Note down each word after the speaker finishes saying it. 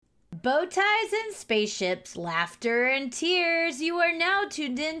Bow ties and spaceships, laughter and tears. You are now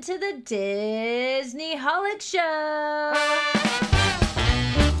tuned into the Disney Holic Show.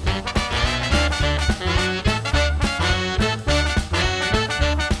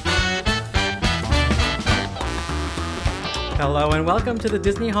 Hello and welcome to the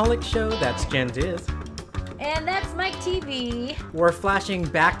Disney Holic Show. That's Jen Diz. And that's Mike TV. We're flashing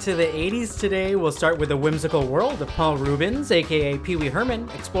back to the 80s today. We'll start with the whimsical world of Paul Reubens, aka Pee Wee Herman,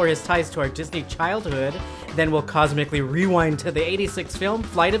 explore his ties to our Disney childhood. Then we'll cosmically rewind to the 86 film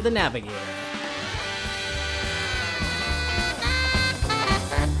Flight of the Navigator.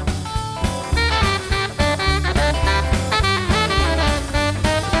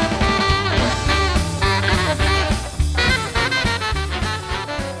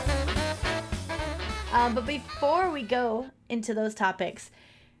 But before we go into those topics,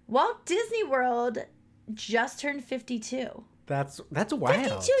 Walt Disney World just turned 52. That's wild.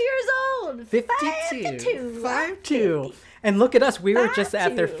 52 years old. 52. 52. And look at us. We were just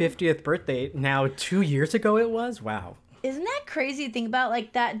at their 50th birthday now 2 years ago it was. Wow. Isn't that crazy to think about,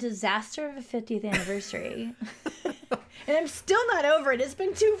 like, that disaster of a 50th anniversary? And I'm still not over it. It's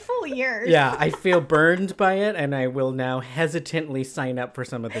been 2 full years. Yeah, I feel burned by it, and I will now hesitantly sign up for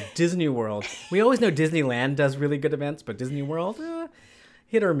some of the Disney World. We always know Disneyland does really good events, but Disney World,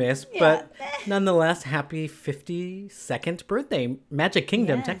 hit or miss. Yeah. But nonetheless, happy 52nd birthday. Magic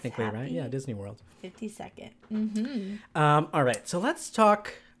Kingdom, yes, technically, right? Yeah, Disney World. 52nd. Mm-hmm. All right, so let's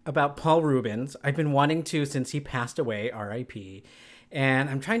talk about Paul Reubens. I've been wanting to since he passed away, R.I.P., and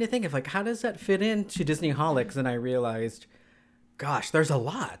I'm trying to think of, like, how does that fit into Disney Holics? And I realized, gosh, there's a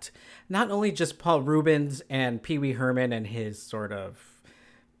lot. Not only just Paul Reubens and Pee Wee Herman and his sort of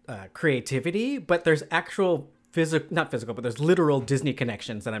creativity, but there's actual not physical, but there's literal Disney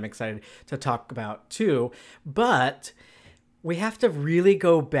connections that I'm excited to talk about too. But we have to really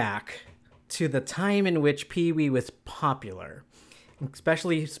go back to the time in which Pee Wee was popular,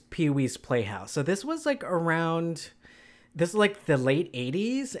 especially Pee Wee's Playhouse. So this was like this is like the late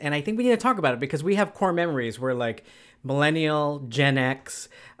 80s, and I think we need to talk about it because we have core memories. We're like millennial, Gen X.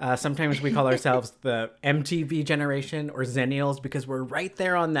 Sometimes we call ourselves the MTV generation or Zennials because we're right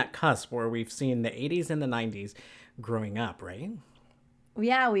there on that cusp where we've seen the 80s and the 90s growing up, right?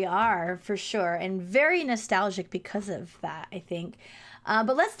 Yeah, we are, for sure. And very nostalgic because of that, I think.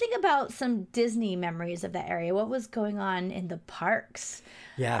 But let's think about some Disney memories of that area. What was going on in the parks?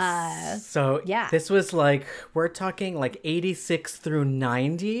 Yes. This was like, we're talking like 86 through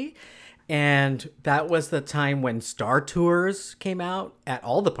 90. And that was the time when Star Tours came out at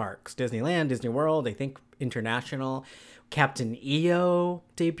all the parks. Disneyland, Disney World, I think International. Captain EO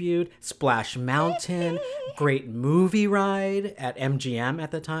debuted. Splash Mountain. Great movie ride at MGM at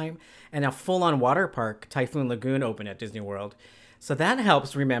the time. And a full-on water park, Typhoon Lagoon, opened at Disney World. So that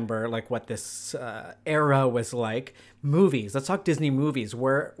helps remember like what this era was like. Movies. Let's talk Disney movies.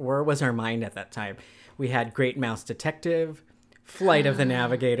 Where was our mind at that time? We had Great Mouse Detective, Flight of the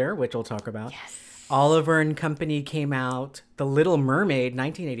Navigator, which we'll talk about. Yes. Oliver and Company came out. The Little Mermaid,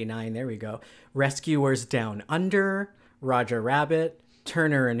 1989. There we go. Rescuers Down Under, Roger Rabbit,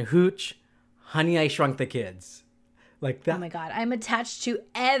 Turner and Hooch, Honey, I Shrunk the Kids. Like that. Oh my God, I'm attached to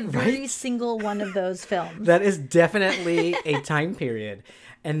every single one of those films. That is definitely a time period.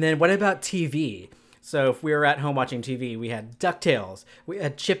 And then what about TV? So if we were at home watching TV, we had DuckTales, we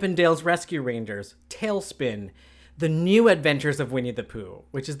had Chip and Dale's Rescue Rangers, Tailspin, The New Adventures of Winnie the Pooh,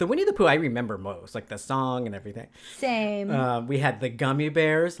 which is the Winnie the Pooh I remember most, like the song and everything. Same. We had the Gummy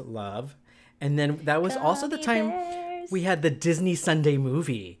Bears, love. And then that was also the time we had the Disney Sunday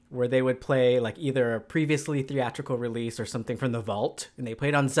movie where they would play like either a previously theatrical release or something from the vault. And they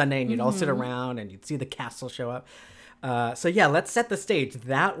played on Sunday and you'd all sit around and you'd see the castle show up. So yeah, let's set the stage.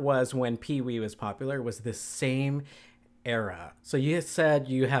 That was when Pee Wee was popular, was this same era. So you said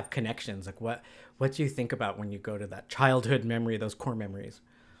you have connections. Like what do you think about when you go to that childhood memory, those core memories?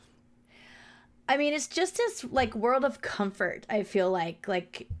 I mean, it's just this like world of comfort, I feel like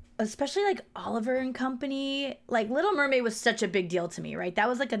especially like Oliver and Company. Like Little Mermaid was such a big deal to me, right? That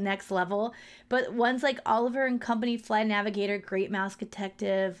was like a next level. But ones like Oliver and Company, Flight Navigator, Great Mouse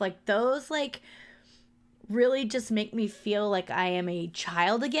Detective, like those like really just make me feel like I am a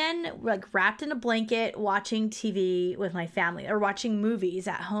child again, like wrapped in a blanket watching TV with my family or watching movies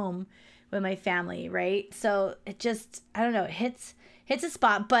at home with my family, right? So it just, I don't know, it hits a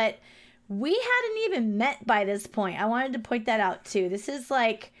spot. But we hadn't even met by this point. I wanted to point that out too. This is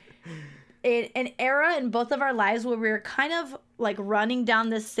like an era in both of our lives where we were kind of like running down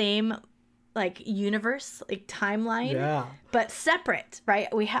the same like universe, like timeline, but separate, right?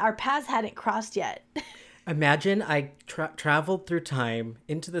 Our paths hadn't crossed yet. Imagine I traveled through time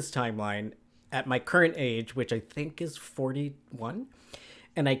into this timeline at my current age, which I think is 41.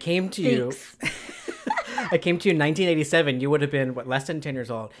 And I came to you. I came to you in 1987. You would have been, what, less than 10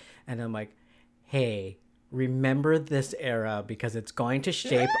 years old. And I'm like, hey, remember this era because it's going to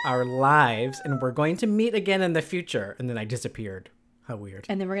shape our lives and we're going to meet again in the future. And then I disappeared. How weird.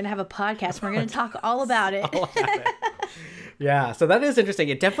 And then we're going to have a podcast. We're going to talk all about it. Yeah, so that is interesting.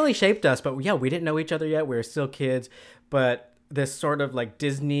 It definitely shaped us. But yeah, we didn't know each other yet. We were still kids. But this sort of like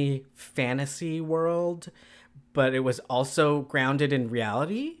Disney fantasy world, but it was also grounded in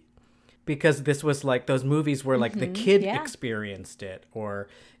reality. Because this was like those movies where like the kid experienced it, or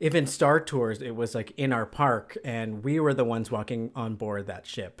even Star Tours, it was like in our park and we were the ones walking on board that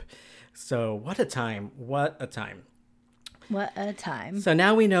ship. So what a time. What a time. What a time. So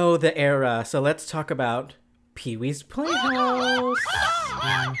now we know the era. So let's talk about Pee-wee's Playhouse.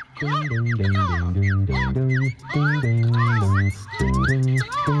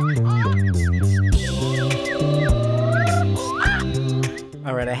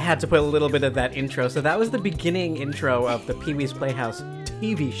 All right, I had to put a little bit of that intro. So that was the beginning intro of the Pee-wee's Playhouse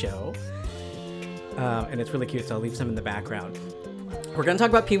TV show. And it's really cute, so I'll leave some in the background. We're going to talk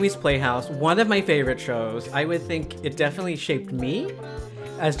about Pee-wee's Playhouse, one of my favorite shows. I would think it definitely shaped me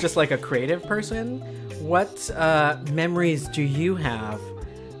as just like a creative person. What memories do you have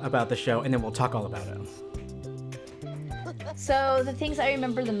about the show? And then we'll talk all about it. So the things I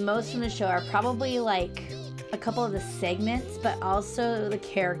remember the most from the show are probably like a couple of the segments, but also the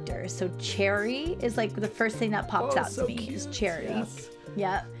characters. So Cherry is like the first thing that pops out to me. Cute. Is Cherry. Yes.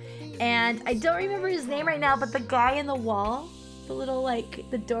 Yep. And I don't remember his name right now, but the guy in the wall, the little like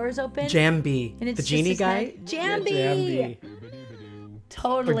the doors open. Jambi. And it's the genie guy. Jambi. Yeah, Jambi.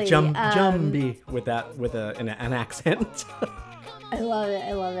 Totally. Or Jambi with an accent. I love it.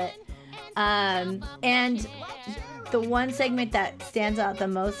 I love it. And the one segment that stands out the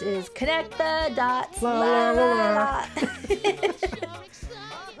most is connect the dots. La, la, la, la.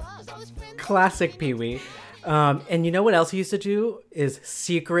 Classic Pee-wee. And you know what else he used to do is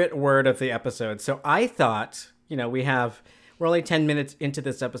secret word of the episode. So I thought, we're only 10 minutes into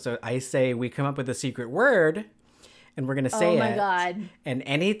this episode. I say we come up with a secret word and we're going to say it. Oh my God. And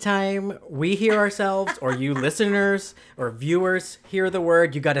anytime we hear ourselves or you listeners or viewers hear the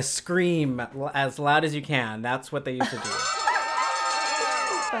word, you got to scream as loud as you can. That's what they used to do.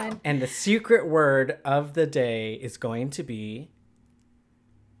 Fun. And the secret word of the day is going to be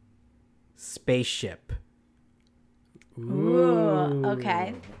spaceship. Ooh,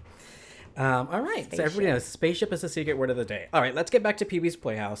 okay. All right, spaceship. So everybody knows spaceship is the secret word of the day. All right, let's get back to Pee-wee's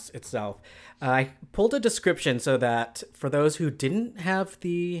Playhouse itself. I pulled a description so that for those who didn't have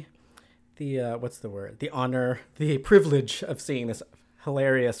the what's the word? The honor, the privilege of seeing this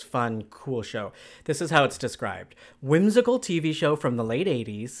hilarious, fun, cool show. This is how it's described. Whimsical TV show from the late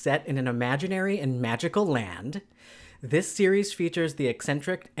 80s set in an imaginary and magical land. This series features the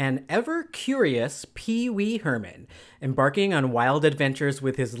eccentric and ever-curious Pee-wee Herman, embarking on wild adventures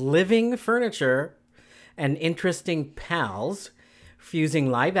with his living furniture and interesting pals, fusing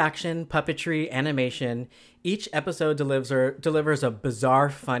live action, puppetry, animation. Each episode delivers a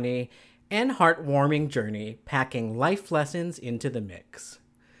bizarre, funny, and heartwarming journey, packing life lessons into the mix.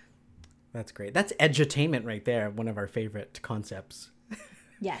 That's great. That's edutainment right there, one of our favorite concepts.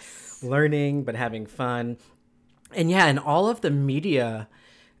 Yes. Learning, but having fun. And yeah, and all of the media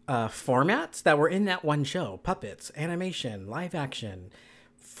formats that were in that one show, puppets, animation, live action,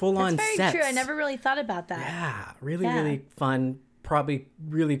 full-on sets. That's very true. I never really thought about that. Yeah, really fun, probably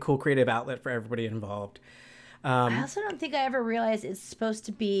really cool creative outlet for everybody involved. I also don't think I ever realized it's supposed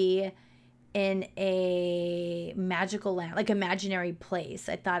to be in a magical land, like imaginary place.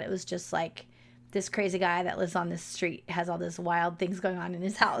 I thought it was just like this crazy guy that lives on this street has all this wild things going on in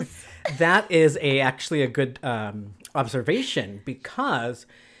his house. That is actually a good observation, because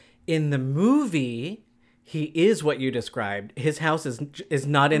in the movie, he is what you described. His house is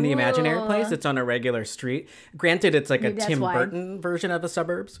not in the imaginary place. It's on a regular street. Granted, it's like maybe a Tim Burton version of the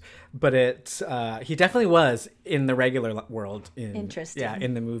suburbs, but it's he definitely was in the regular world. Interesting. Yeah,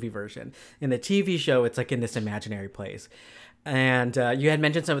 in the movie version. In the TV show, it's like in this imaginary place. And you had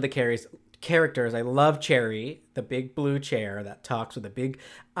mentioned some of the characters. I love Cherry, the big blue chair that talks with the big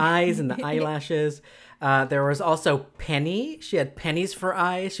eyes and the eyelashes. There was also Penny. She had pennies for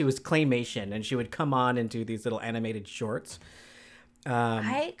eyes. She was claymation, and she would come on and do these little animated shorts.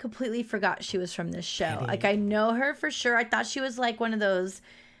 I completely forgot she was from this show. Penny. Like, I know her for sure. I thought she was like one of those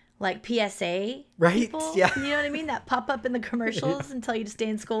like PSA people. Yeah. You know what I mean? That pop up in the commercials and tell you to stay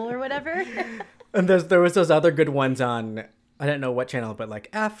in school or whatever. And there was those other good ones on I don't know what channel, but like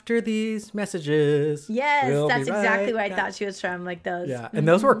after these messages. Yes, we'll that's be exactly right where I back. thought she was from. Like those. Yeah, and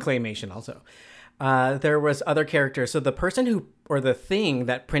those were claymation also. There was other characters. So the person who, or the thing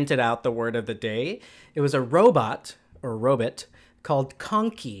that printed out the word of the day, it was a robot or robot called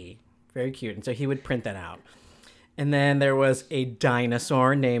Conky. Very cute. And so he would print that out. And then there was a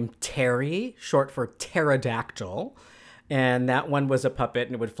dinosaur named Terry, short for pterodactyl. And that one was a puppet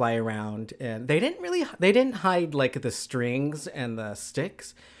and it would fly around. And they didn't hide like the strings and the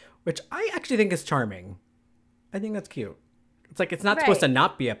sticks, which I actually think is charming. I think that's cute. It's like it's not supposed to Right.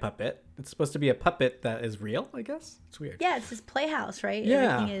 not be a puppet. It's supposed to be a puppet that is real, I guess. It's weird. Yeah, it's this playhouse, right?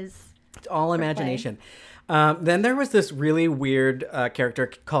 Yeah. Everything is. It's all imagination. Then there was this really weird character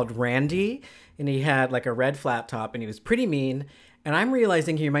called Randy, and he had like a red flat top, and he was pretty mean. And I'm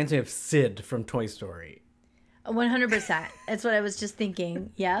realizing he reminds me of Sid from Toy Story. 100%. That's what I was just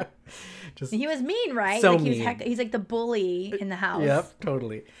thinking. Yep. Just He was mean, right? so Like he was mean. he's like the bully in the house. Yep,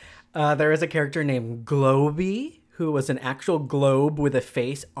 totally. There is a character named Globy, who was an actual globe with a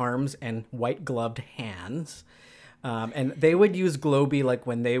face, arms, and white gloved hands. And they would use Globy like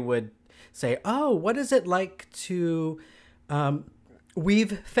when they would say, "Oh, what is it like to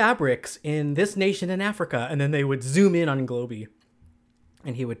weave fabrics in this nation in Africa?" And then they would zoom in on Globy,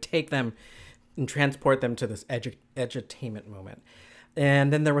 and he would take them and transport them to this edutainment moment.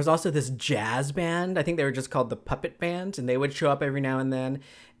 And then there was also this jazz band. I think they were just called the Puppet Band, and they would show up every now and then.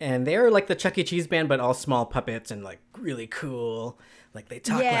 And they were like the Chuck E. Cheese band, but all small puppets and like really cool. Like they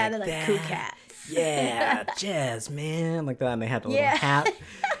talk Yeah, like they're like that. cool cats. Yeah, jazz man, like that. And they had a little Yeah. hat.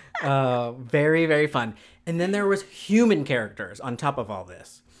 Very, very fun. And then there was human characters on top of all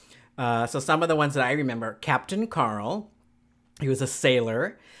this. So some of the ones that I remember: Captain Carl. He was a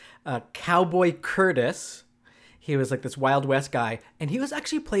sailor. Cowboy Curtis. He was like this Wild West guy, and he was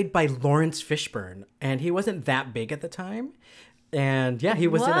actually played by Lawrence Fishburne, and he wasn't that big at the time. And yeah, he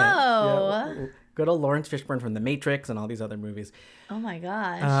was in it. Whoa. Yeah, good old Lawrence Fishburne from The Matrix and all these other movies. Oh my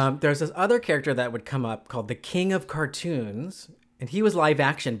gosh. There's this other character that would come up called the King of Cartoons, and he was live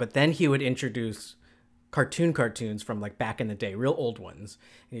action, but then he would introduce cartoons from like back in the day, real old ones.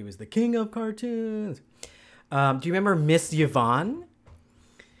 And he was the King of Cartoons. Do you remember Miss Yvonne?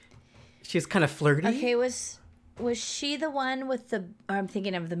 She's kind of flirty. Okay, was she the one with the? Or I'm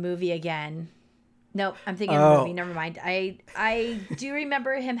thinking of the movie again. Nope, I'm thinking of the movie. Never mind. I do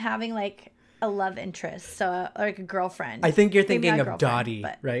remember him having like a love interest, so like a girlfriend. I think you're Maybe thinking not of girlfriend, Dottie,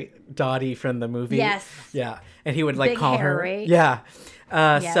 but- right? Dottie from the movie. Yes. Yeah, and he would like Big call hair, her. right? Yeah.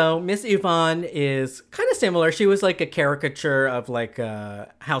 Yeah. So Miss Yvonne is kind of similar. She was like a caricature of like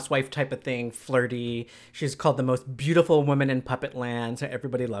a housewife type of thing, flirty. She's called the most beautiful woman in Puppet Land, so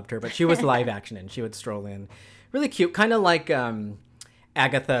everybody loved her. But she was live action, and she would stroll in, really cute, kind of like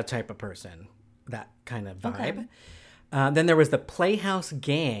Agatha type of person, that kind of vibe. Okay. Then there was the Playhouse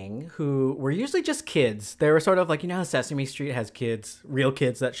Gang, who were usually just kids. They were sort of like, you know how Sesame Street has kids, real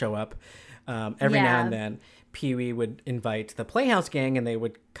kids that show up every now Yeah. and then. Pee-wee would invite the Playhouse Gang, and they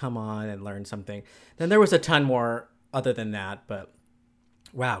would come on and learn something. Then there was a ton more other than that, but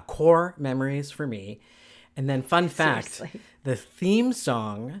wow, core memories for me. And then fun fact, Seriously. the theme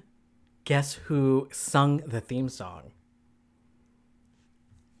song, guess who sung the theme song?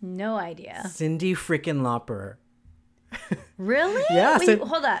 No idea. Cindy frickin' Lauper. Really? Yeah, Wait, Cin-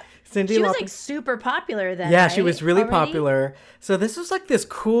 hold up. Cindy She was Lauper- like super popular then. Yeah, she right? was really Already? popular. So this was like this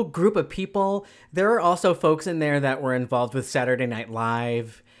cool group of people. There are also folks in there that were involved with Saturday Night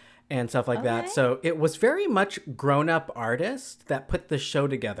Live and stuff like that. Okay. So it was very much grown-up artists that put the show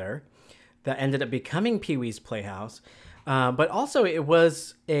together that ended up becoming Pee-wee's Playhouse. But also it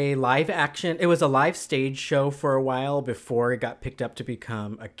was a live action. It was a live stage show for a while before it got picked up to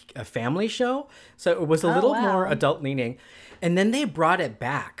become a family show. So it was a little wow. more adult leaning. And then they brought it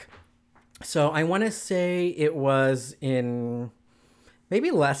back. So I want to say it was in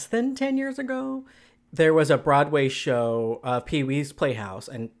maybe less than 10 years ago. There was a Broadway show of Pee-wee's Playhouse,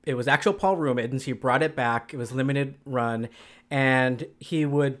 and it was actual Paul Rubens. He brought it back. It was limited run, and he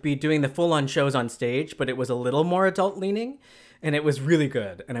would be doing the full-on shows on stage, but it was a little more adult-leaning, and it was really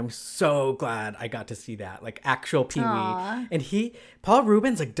good. And I'm so glad I got to see that, like actual Pee-wee. Aw. And Paul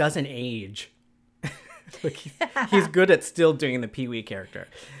Rubens, like doesn't age. Like he's good at still doing the Pee-wee character.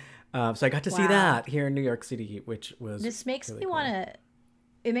 So I got to see Wow. that here in New York City, which was This makes really me cool. want to.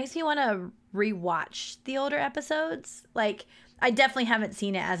 It makes me want to rewatch the older episodes. Like I definitely haven't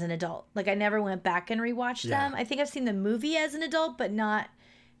seen it as an adult. Like I never went back and rewatched Yeah. them. I think I've seen the movie as an adult, but not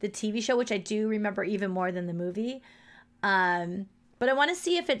the TV show, which I do remember even more than the movie. But I want to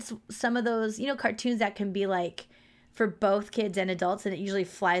see if it's some of those, cartoons that can be like for both kids and adults, and it usually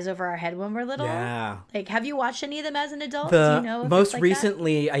flies over our head when we're little. Yeah. Like, have you watched any of them as an adult? Do you know if Most it's like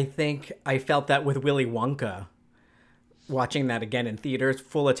recently, I think I felt that with Willy Wonka. Watching that again in theaters,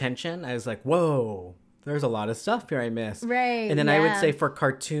 full attention, I was like, whoa, there's a lot of stuff here I missed. Right. And then I would say for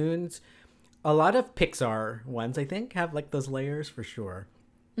cartoons, a lot of Pixar ones, I think, have like those layers for sure.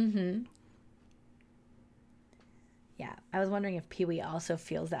 Mm-hmm. Yeah. I was wondering if Pee-wee also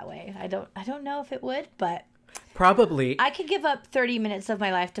feels that way. I don't know if it would, but Probably. I could give up 30 minutes of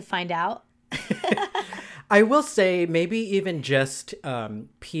my life to find out. I will say maybe even just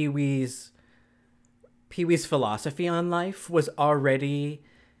Pee-wee's philosophy on life was already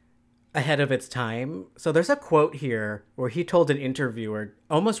ahead of its time. So there's a quote here where he told an interviewer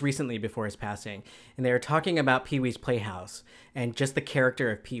almost recently before his passing, and they were talking about Pee-wee's Playhouse and just the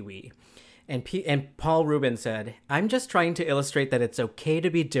character of Pee-wee. And Paul Rubin said, "I'm just trying to illustrate that it's okay to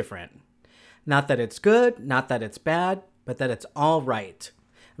be different. Not that it's good, not that it's bad, but that it's all right.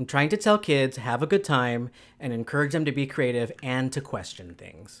 I'm trying to tell kids have a good time and encourage them to be creative and to question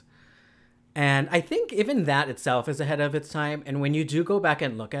things." And I think even that itself is ahead of its time. And when you do go back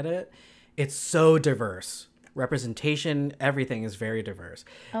and look at it, it's so diverse. Representation, everything is very diverse.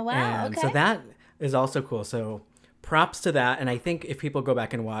 Oh, wow. And okay. so that is also cool. So props to that. And I think if people go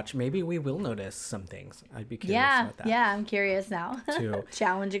back and watch, maybe we will notice some things. I'd be curious about that. Yeah, I'm curious now. Too.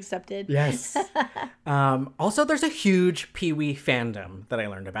 Challenge accepted. Yes. Also, there's a huge Pee-wee fandom that I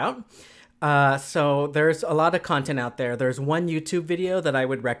learned about. So there's a lot of content out there. There's one YouTube video that I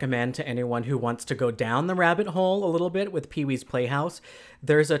would recommend to anyone who wants to go down the rabbit hole a little bit with Pee-wee's Playhouse.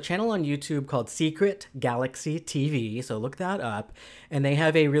 There's a channel on YouTube called Secret Galaxy TV, so look that up. And they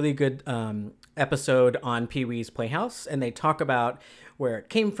have a really good episode on Pee-wee's Playhouse, and they talk about where it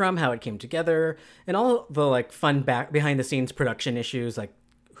came from, how it came together, and all the like fun behind the scenes production issues, like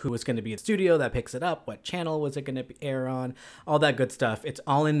who was going to be at the studio that picks it up, what channel was it going to air on, all that good stuff. It's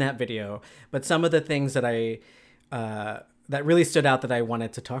all in that video. But some of the things that that really stood out that I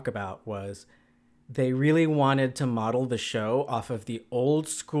wanted to talk about was they really wanted to model the show off of the old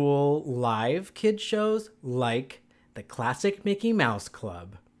school live kid shows like the classic Mickey Mouse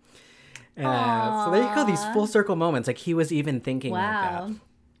Club. So there you go, these full circle moments. Like he was even thinking like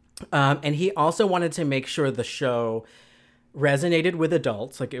that. And he also wanted to make sure the show resonated with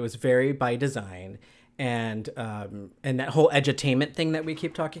adults, like it was very by design, and that whole edutainment thing that we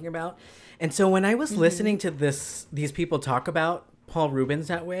keep talking about. And so when I was listening to these people talk about Paul Rubens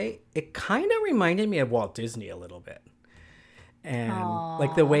that way, it kind of reminded me of Walt Disney a little bit, and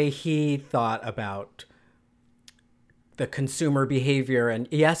like the way he thought about the consumer behavior. And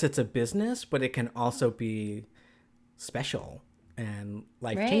yes, it's a business, but it can also be special and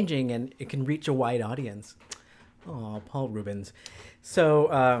life-changing, and it can reach a wide audience. Oh, Paul Rubens. So,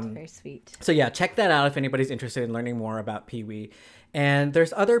 very sweet. So yeah, check that out if anybody's interested in learning more about Pee-wee. And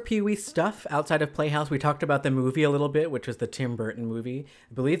there's other Pee-wee stuff outside of Playhouse. We talked about the movie a little bit, which was the Tim Burton movie.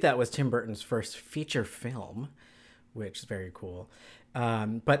 I believe that was Tim Burton's first feature film, which is very cool.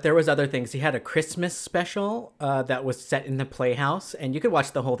 But there was other things. He had a Christmas special that was set in the Playhouse, and you could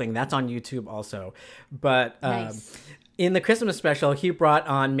watch the whole thing. That's on YouTube also. But Nice. In the Christmas special, he brought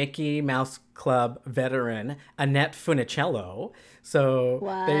on Mickey Mouse Club veteran Annette Funicello. So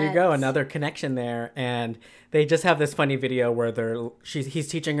there you go, What? another connection there. And they just have this funny video where he's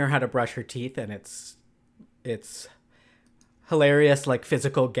teaching her how to brush her teeth, and it's hilarious, like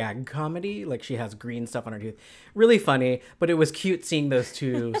physical gag comedy. Like she has green stuff on her teeth. Really funny, but it was cute seeing those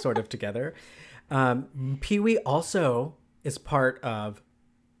two sort of together. Pee-wee also is part of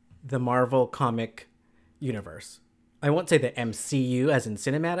the Marvel comic universe. I won't say the MCU as in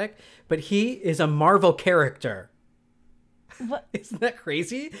cinematic, but he is a Marvel character. What? Isn't that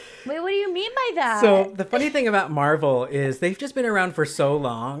crazy? Wait, what do you mean by that? So the funny thing about Marvel is they've just been around for so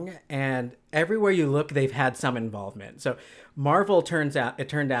long, and everywhere you look, they've had some involvement. So Marvel turned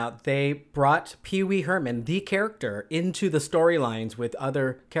out they brought Pee Wee Herman, the character, into the storylines with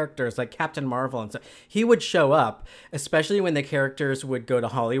other characters like Captain Marvel and stuff. He would show up, especially when the characters would go to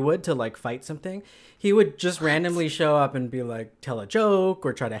Hollywood to like fight something. He would just randomly show up and be like, tell a joke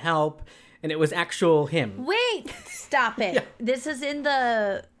or try to help. And it was actual him. Wait, stop it. Yeah. This is in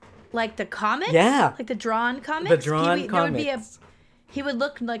the comics? Yeah. Like the drawn comics? The drawn comics. He would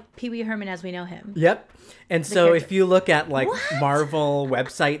look like Pee Wee Herman as we know him. Yep. And so character. if you look at like What? Marvel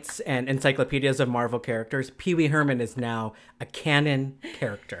websites and encyclopedias of Marvel characters, Pee Wee Herman is now a canon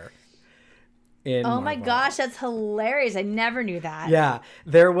character. Oh my gosh, that's hilarious. I never knew that. Yeah.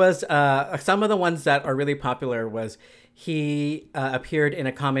 There was some of the ones that are really popular was he appeared in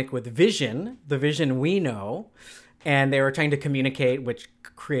a comic with Vision, the Vision we know. and they were trying to communicate, which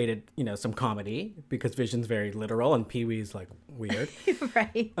created, some comedy because Vision's very literal and Pee-wee's like weird.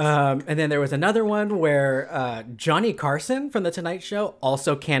 Right. And then there was another one where Johnny Carson from The Tonight Show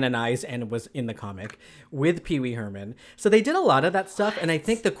also canonized and was in the comic with Pee Wee Herman. So they did a lot of that stuff. And I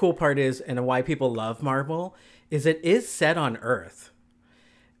think the cool part is, and why people love Marvel, is it is set on Earth.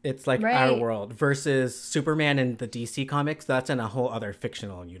 It's like our world versus Superman in the DC comics. That's in a whole other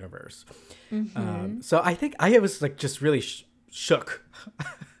fictional universe. So I think I was like just really shook.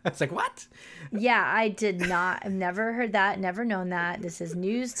 I was like, what? Yeah, I did not. I've never heard that. Never known that. This is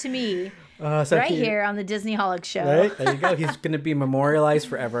news to me. So here on the Disney Holic Show. Right? There you go. He's going to be memorialized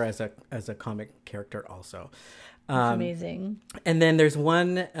forever as a comic character also. That's amazing. And then there's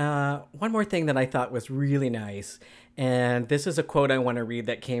one more thing that I thought was really nice. And this is a quote I want to read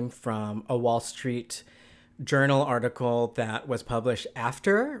that came from a Wall Street Journal article that was published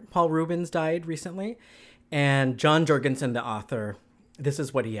after Paul Rubens died recently. And John Jorgensen, the author, this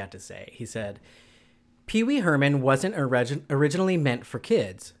is what he had to say. He said, Pee Wee Herman wasn't originally meant for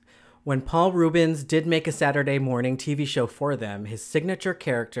kids. When Paul Rubens did make a Saturday morning TV show for them, his signature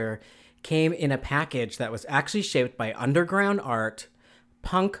character came in a package that was actually shaped by underground art,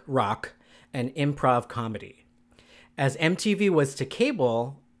 punk rock, and improv comedy. As MTV was to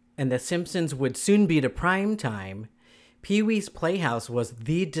cable and The Simpsons would soon be to prime time, Pee-wee's Playhouse was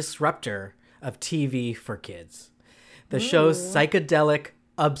the disruptor of TV for kids. The show's psychedelic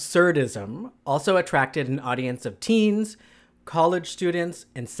absurdism also attracted an audience of teens, college students,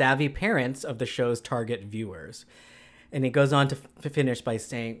 and savvy parents of the show's target viewers. And he goes on to finish by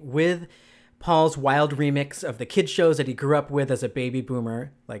saying, with Paul's wild remix of the kids shows that he grew up with as a baby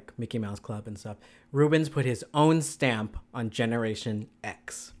boomer, like Mickey Mouse Club and stuff, Rubens put his own stamp on Generation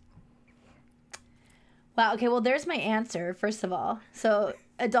X. Wow. Okay. Well, there's my answer, first of all. So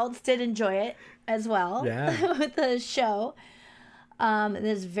adults did enjoy it as well with the show. It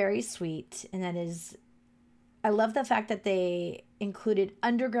is very sweet. And I love the fact that they included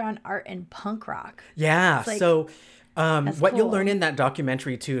underground art and punk rock. Yeah. Like, so what you'll cool. learn in that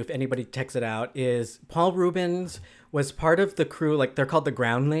documentary, too, if anybody checks it out, is Paul Rubens was part of the crew. Like, they're called the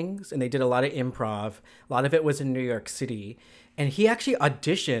Groundlings, and they did a lot of improv. A lot of it was in New York City. And he actually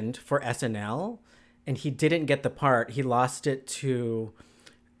auditioned for SNL, and he didn't get the part. He lost it to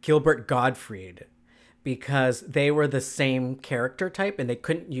Gilbert Gottfried because they were the same character type, and they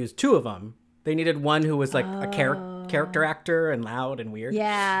couldn't use two of them. They needed one who was like a character actor and loud and weird.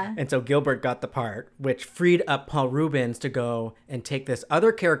 Yeah. And so Gilbert got the part, which freed up Paul Rubens to go and take this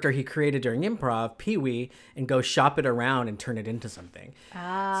other character he created during improv, Pee-wee, and go shop it around and turn it into something.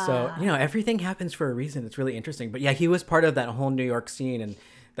 So, everything happens for a reason. It's really interesting. But yeah, he was part of that whole New York scene, and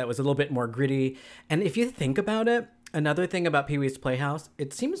that was a little bit more gritty. And if you think about it, another thing about Pee-wee's Playhouse,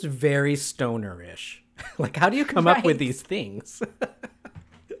 it seems very stoner-ish. Like, how do you come up with these things?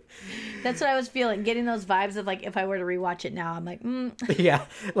 That's what I was feeling, getting those vibes of like, if I were to rewatch it now, I'm like, Yeah,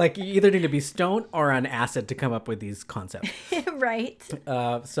 like you either need to be stoned or on acid to come up with these concepts. Right.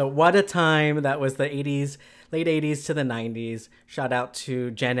 So what a time. That was the 80s, late 80s to the 90s. Shout out to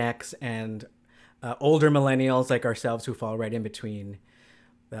Gen X and older millennials like ourselves who fall right in between.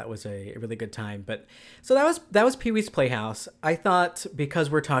 That was a really good time. But so that was Pee-wee's Playhouse. I thought because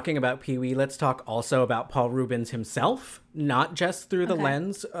we're talking about Pee-wee, let's talk also about Paul Rubens himself, not just through the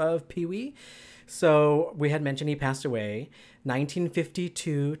lens of Pee-wee. So we had mentioned he passed away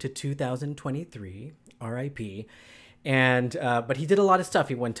 1952 to 2023, R.I.P. And but he did a lot of stuff.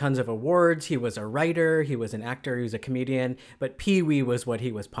 He won tons of awards. He was a writer. He was an actor. He was a comedian. But Pee-wee was what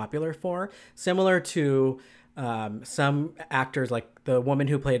he was popular for. Similar to some actors, like the woman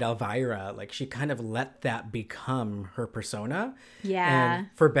who played Elvira, like she kind of let that become her persona. Yeah. And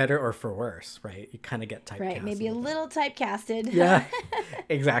for better or for worse, right? You kind of get typecast. Right. Maybe a little typecasted. Yeah,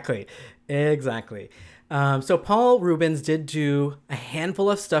 exactly. So Paul Rubens did do a handful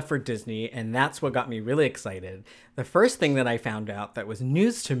of stuff for Disney, and that's what got me really excited. The first thing that I found out that was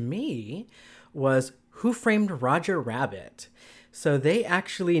news to me was Who Framed Roger Rabbit? So they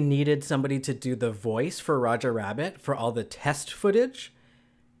actually needed somebody to do the voice for Roger Rabbit for all the test footage.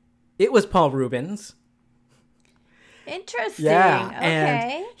 It was Paul Rubens. Interesting. Yeah. Okay.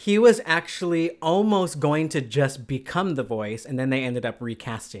 And he was actually almost going to just become the voice, and then they ended up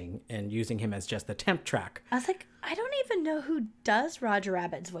recasting and using him as just the temp track. I was like, I don't even know who does Roger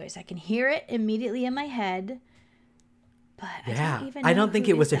Rabbit's voice. I can hear it immediately in my head. But I don't think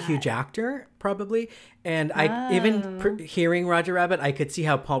it was a huge actor, probably. And hearing Roger Rabbit, I could see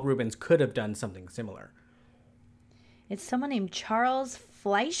how Paul Rubens could have done something similar. It's someone named Charles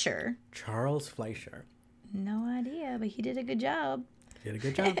Fleischer. Charles Fleischer. No idea, but he did a good job. Did a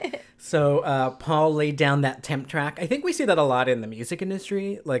good job. So Paul laid down that temp track. I think we see that a lot in the music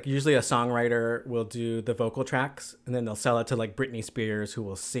industry. Like usually a songwriter will do the vocal tracks and then they'll sell it to like Britney Spears who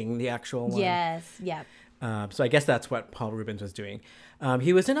will sing the actual one. Yes. Yep. So I guess that's what Paul Rubens was doing.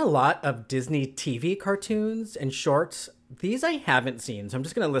 He was in a lot of Disney TV cartoons and shorts. These I haven't seen, so I'm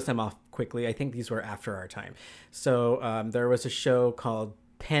just going to list them off quickly. I think these were after our time. So there was a show called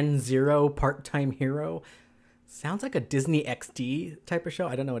Pen Zero Part-Time Hero. Sounds like a Disney XD type of show.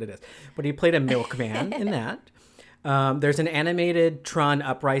 I don't know what it is. But he played a milkman in that. There's an animated Tron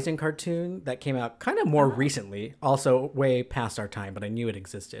Uprising cartoon that came out kind of more recently, also way past our time, but I knew it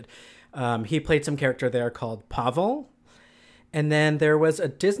existed. He played some character there called Pavel. And then there was a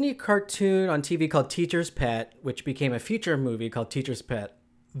Disney cartoon on TV called Teacher's Pet, which became a feature movie called Teacher's Pet,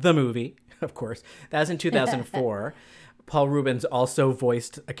 the movie, of course. That was in 2004. Paul Rubens also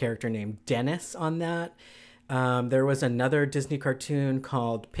voiced a character named Dennis on that. There was another Disney cartoon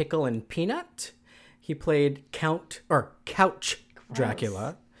called Pickle and Peanut. He played Couch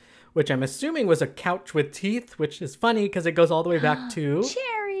Dracula, which I'm assuming was a couch with teeth, which is funny because it goes all the way back to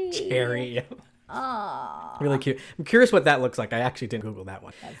Cherry. Aww. Really cute. I'm curious what that looks like. I actually didn't Google that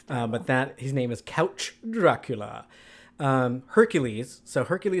one. But his name is Couch Dracula. Hercules. So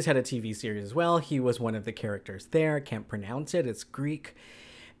Hercules had a TV series as well. He was one of the characters there. I can't pronounce it. It's Greek.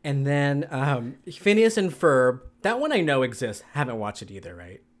 And then Phineas and Ferb. That one I know exists. Haven't watched it either,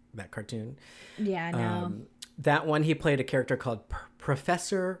 right? That cartoon. Yeah, I know. That one he played a character called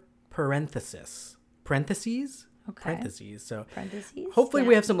Professor Parentheses. Okay. So Parentheses? hopefully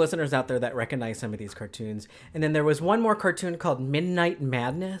we have some listeners out there that recognize some of these cartoons. And then there was one more cartoon called Midnight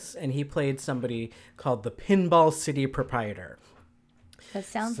Madness, and he played somebody called the Pinball City Proprietor. That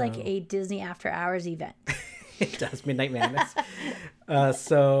sounds like a Disney After Hours event. It does, Midnight Madness.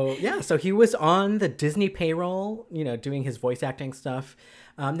 So he was on the Disney payroll, doing his voice acting stuff.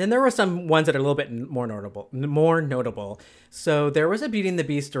 Then there were some ones that are a little bit more notable. So there was a Beauty and the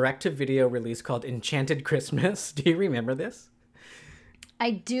Beast direct-to-video release called Enchanted Christmas. Do you remember this?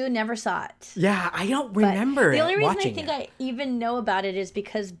 I do, never saw it. Yeah, I don't remember the only reason watching I think it. I even know about it is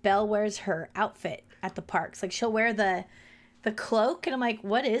because Belle wears her outfit at the parks. Like she'll wear the cloak, and I'm like,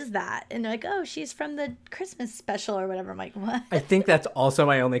 what is that? And they're like, oh, she's from the Christmas special or whatever. I'm like, what? I think that's also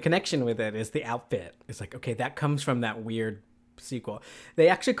my only connection with it is the outfit. It's like, okay, that comes from that weird sequel. They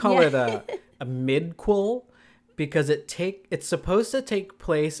actually call it a midquel because it's supposed to take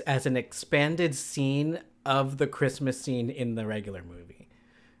place as an expanded scene of the Christmas scene in the regular movie.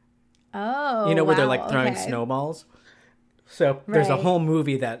 Oh, where they're like throwing snowballs. So there's a whole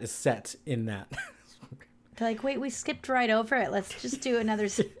movie that is set in that. They're like, wait, we skipped right over it. Let's just do another.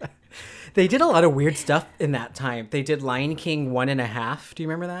 They did a lot of weird stuff in that time. They did Lion King 1.5. Do you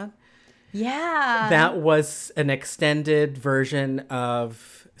remember that? Yeah. That was an extended version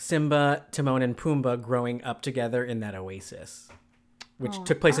of Simba, Timon, and Pumbaa growing up together in that oasis, which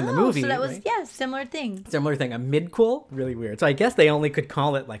took place in the movie. So that was, right? Similar thing. Similar thing. A midquel? Really weird. So I guess they only could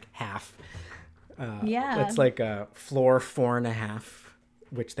call it like half. It's like a floor 4.5,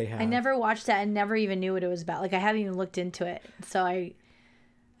 which they have. I never watched that and never even knew what it was about. Like I haven't even looked into it. So I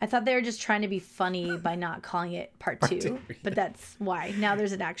thought they were just trying to be funny by not calling it part two, but that's why. Now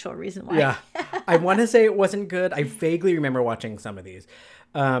there's an actual reason why. Yeah. I want to say it wasn't good. I vaguely remember watching some of these.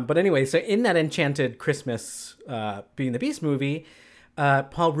 But anyway, so in that Enchanted Christmas Beauty and the Beast movie,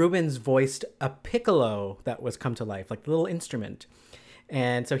 Paul Rubens voiced a piccolo that was come to life, like a little instrument.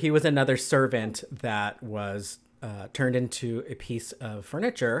 And so he was another servant that was turned into a piece of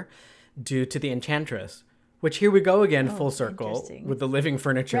furniture due to the Enchantress. Which here we go again, full circle, with the living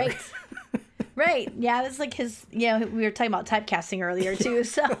furniture. Right. Right. Yeah, it's like his, we were talking about typecasting earlier too.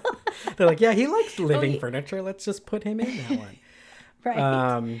 So they're like, yeah, he likes living furniture. Let's just put him in that one.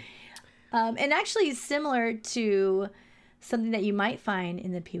 Right. And actually similar to something that you might find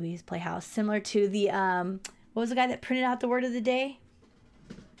in the Pee-wee's Playhouse, similar to the, what was the guy that printed out the word of the day?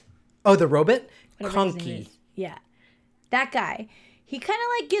 Oh, the robot? Whatever his name Conky. is. Yeah. That guy. He kind of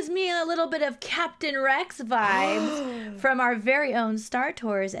like gives me a little bit of Captain Rex vibes from our very own Star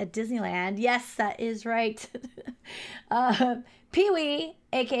Tours at Disneyland. Yes, that is right. Pee-wee,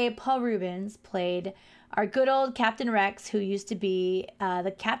 a.k.a. Paul Rubens, played our good old Captain Rex, who used to be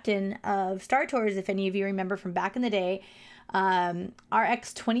the captain of Star Tours, if any of you remember from back in the day.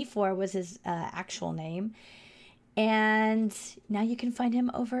 RX-24 was his actual name. And now you can find him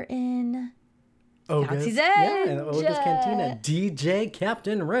over in... Galaxy's Edge. Yeah, and Olga's Cantina. DJ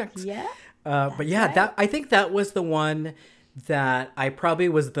Captain Rex. Yeah. But yeah, right. I think that was the one that I probably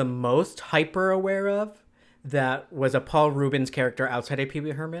was the most hyper aware of. That was a Paul Rubens character outside of Pee Wee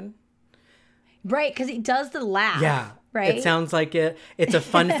Herman. Right, because he does the laugh. Yeah. right? It sounds like it. It's a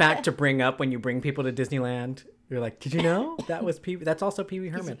fun fact to bring up when you bring people to Disneyland. You're like, did you know that was Pee? That's also Pee Wee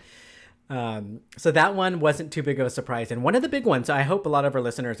Herman. So that one wasn't too big of a surprise. And one of the big ones, I hope a lot of our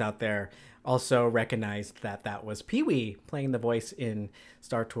listeners out there also recognized that that was Pee Wee playing the voice in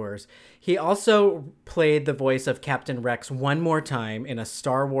Star Tours. He also played the voice of Captain Rex one more time in a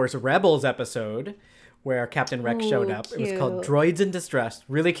Star Wars Rebels episode where Captain Rex showed up. Cute. It was called Droids in Distress.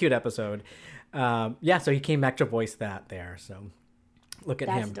 Really cute episode. So he came back to voice that there. So look at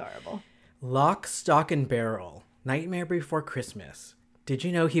him. That's adorable. Lock, Stock, and Barrel. Nightmare Before Christmas. Did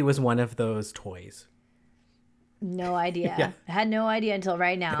you know he was one of those toys? No idea. Yeah. I had no idea until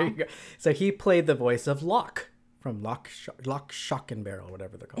right There now. you go. So he played the voice of Locke from Lock, Shock, and Barrel,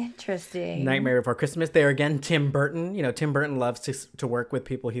 whatever they're called. Interesting. Nightmare Before Christmas. There again, Tim Burton. You know, Tim Burton loves to work with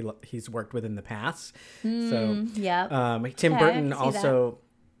people he's worked with in the past. Yeah. Tim Okay, I Burton can see also.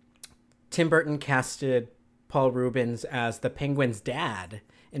 Tim Burton casted Paul Rubens as the Penguin's dad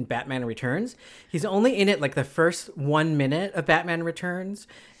in Batman Returns. He's only in it like the first 1 minute of Batman Returns.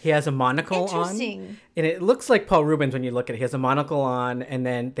 He has a monocle on. Interesting. And it looks like Paul Rubens when you look at it. He has a monocle on, and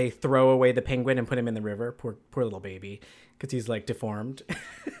then they throw away the penguin and put him in the river. Poor little baby, because he's like deformed.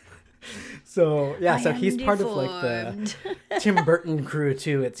 So he's part of like the Tim Burton crew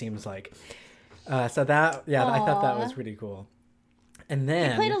too, it seems like. I thought that was pretty cool. And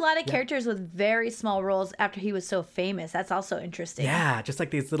then He played a lot of characters with very small roles after he was so famous. That's also interesting. Yeah, just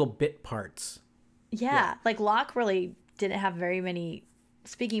like these little bit parts. Yeah. Like Locke really didn't have very many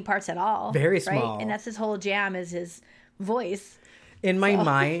speaking parts at all. Very right? small. And that's his whole jam is his voice. In my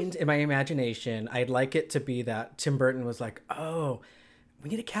mind, in my imagination, I'd like it to be that Tim Burton was like, oh, we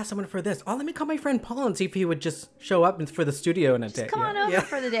need to cast someone for this. Oh, let me call my friend Paul and see if he would just show up for the studio in a day. Come on over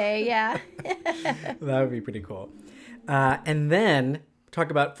for the day. Yeah. That would be pretty cool. And then,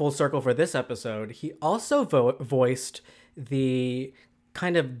 talk about full circle for this episode, he also voiced the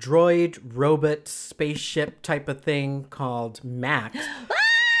kind of droid robot spaceship type of thing called Max.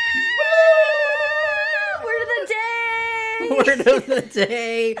 Word of the day. Word of the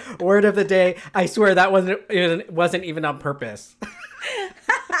day. Word of the day. I swear that wasn't even on purpose.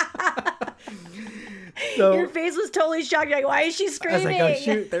 So, Your face was totally shocked. You're like, why is she I screaming? was like, oh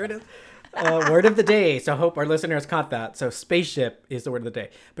shoot, there it is. Word of the day. So I hope our listeners caught that. So spaceship is the word of the day.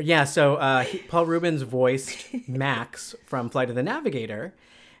 But yeah, so Paul Rubens voiced Max from Flight of the Navigator.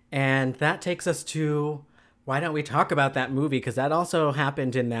 And that takes us to, why don't we talk about that movie? Because that also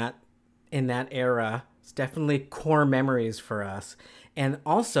happened in that era. It's definitely core memories for us. And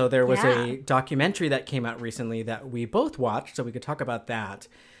also there was a documentary that came out recently that we both watched. So we could talk about that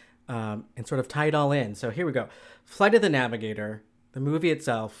and sort of tie it all in. So here we go. Flight of the Navigator. The movie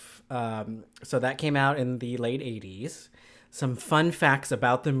itself, so that came out in the late 80s. Some fun facts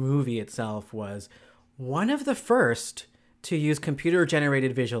about the movie itself was one of the first to use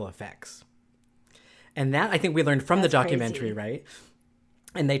computer-generated visual effects. And that, I think we learned from the documentary, right?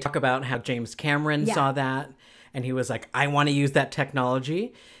 And they talk about how James Cameron saw that, and he was like, I want to use that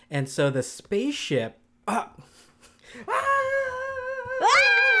technology. And so the spaceship...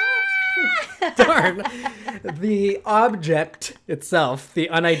 Darn. The object itself, the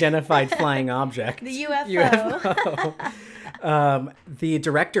unidentified flying object. The UFO. The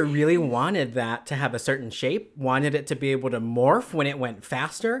director really wanted that to have a certain shape, wanted it to be able to morph when it went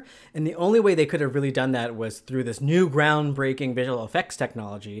faster. And the only way they could have really done that was through this new groundbreaking visual effects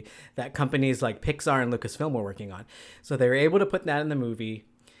technology that companies like Pixar and Lucasfilm were working on. So they were able to put that in the movie.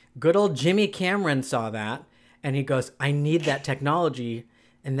 Good old Jimmy Cameron saw that, and he goes, I need that technology.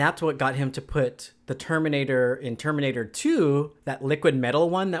 And that's what got him to put the Terminator in Terminator 2, that liquid metal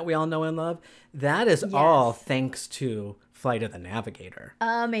one that we all know and love. That is all thanks to Flight of the Navigator.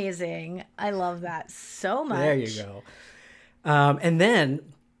 Amazing. I love that so much. There you go. And then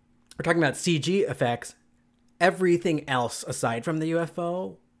we're talking about CG effects. Everything else aside from the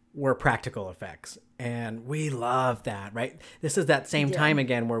UFO were practical effects. And we love that, right? This is that same time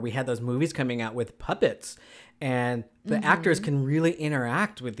again where we had those movies coming out with puppets. And the actors can really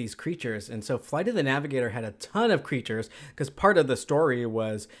interact with these creatures. And so Flight of the Navigator had a ton of creatures because part of the story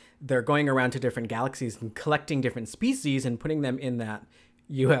was they're going around to different galaxies and collecting different species and putting them in that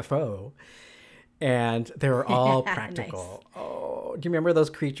UFO. And they were all practical. Nice. Oh, do you remember those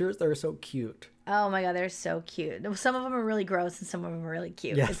creatures? They were so cute. Oh my God, they're so cute. Some of them are really gross and some of them are really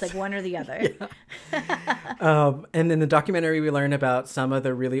cute. Yes. It's like one or the other. And in the documentary, we learn about some of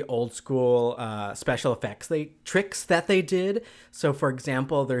the really old school special effects tricks that they did. So, for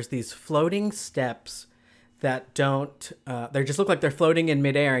example, there's these floating steps that don't, they just look like they're floating in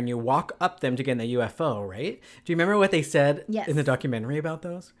midair and you walk up them to get in the UFO, right? Do you remember what they said in the documentary about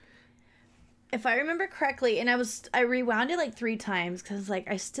those? if I remember correctly, and I rewound it like 3 times because like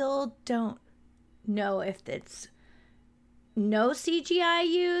I still don't know if it's no CGI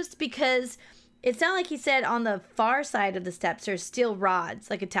used, because it's not like he said on the far side of the steps there's steel rods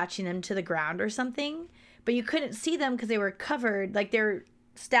like attaching them to the ground or something, but you couldn't see them because they were covered, like they're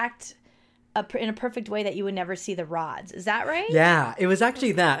stacked in a perfect way that you would never see the rods. Is that right? Yeah, it was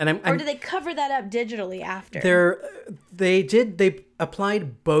actually that. And or did they cover that up digitally after? They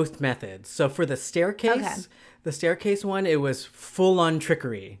applied both methods. So for the staircase one, it was full on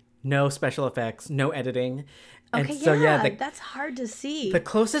trickery. No special effects, no editing. And okay, so, that's hard to see. The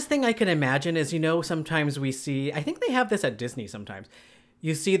closest thing I can imagine is, sometimes we see, I think they have this at Disney sometimes.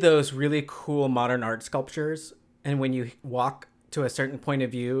 You see those really cool modern art sculptures, and when you walk to a certain point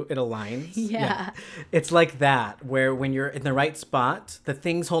of view, it aligns. Yeah. It's like that, where when you're in the right spot, the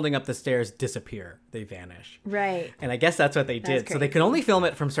things holding up the stairs disappear. They vanish. Right. And I guess that's what they did. So they could only film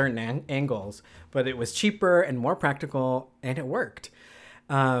it from certain angles, but it was cheaper and more practical, and it worked.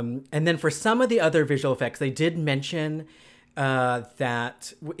 And then for some of the other visual effects, they did mention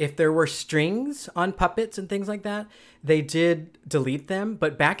that if there were strings on puppets and things like that, they did delete them.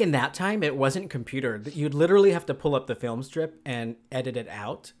 But back in that time, it wasn't computer. You'd literally have to pull up the film strip and edit it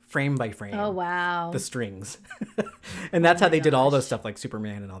out frame by frame. Oh, wow. The strings. And that's how they did all those stuff like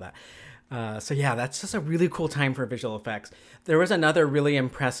Superman and all that. So yeah, that's just a really cool time for visual effects. There was another really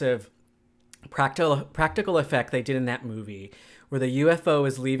impressive practical effect they did in that movie where the UFO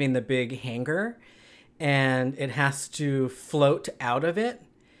is leaving the big hangar and it has to float out of it.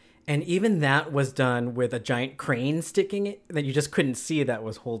 And even that was done with a giant crane sticking it that you just couldn't see that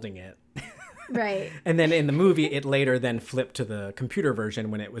was holding it. Right. And then in the movie, it later then flipped to the computer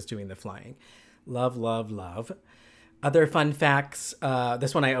version when it was doing the flying. Love, love, love. Other fun facts.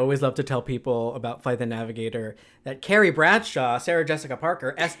 This one I always love to tell people about Flight the Navigator. That Carrie Bradshaw, Sarah Jessica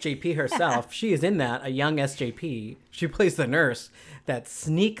Parker, SJP herself, she is in that, a young SJP. She plays the nurse that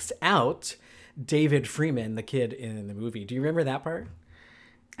sneaks out David Freeman, the kid in the movie. Do you remember that part?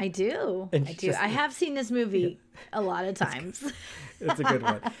 I do. I do. I have seen this movie a lot of times. It's a good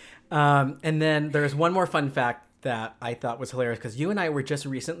one. And then there's one more fun fact that I thought was hilarious because you and I were just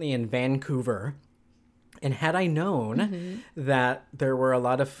recently in Vancouver. And had I known that there were a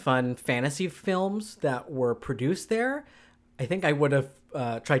lot of fun fantasy films that were produced there, I think I would have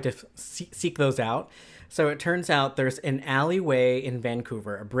tried to seek those out. So it turns out there's an alleyway in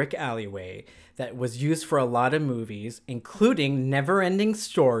Vancouver, a brick alleyway, that was used for a lot of movies, including Never-Ending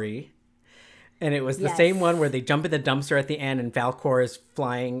Story. And it was the same one where they jump in the dumpster at the end and Falcor is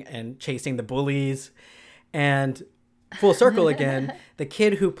flying and chasing the bullies. And full circle again, the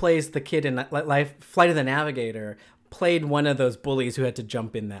kid who plays the kid in Flight of the Navigator played one of those bullies who had to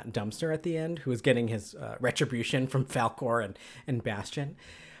jump in that dumpster at the end, who was getting his retribution from Falcor and Bastion.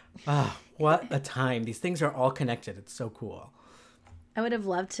 Ah, what a time. These things are all connected. It's so cool. I would have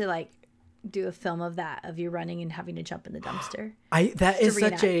loved to do a film of that, of you running and having to jump in the dumpster. That is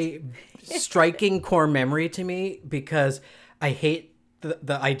such a striking core memory to me because I hate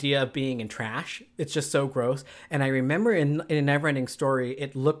the idea of being in trash. It's just so gross. And I remember in a Never-Ending Story,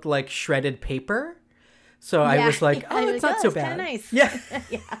 it looked like shredded paper. So I was like, it's not so bad. Nice. Yeah.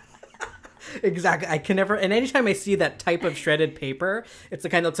 Yeah. Exactly. I can never, and anytime I see that type of shredded paper, it's the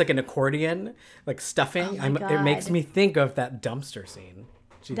kind that looks like an accordion, like stuffing. It makes me think of that dumpster scene.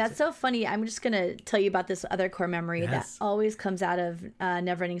 Jesus. That's so funny. I'm just going to tell you about this other core memory that always comes out of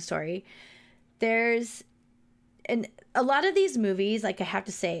Never-Ending Story. There's a lot of these movies, I have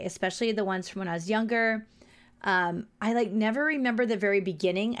to say, especially the ones from when I was younger, I never remember the very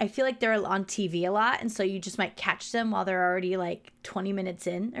beginning. I feel like they're on TV a lot, and so you just might catch them while they're already 20 minutes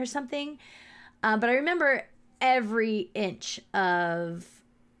in or something. But I remember every inch of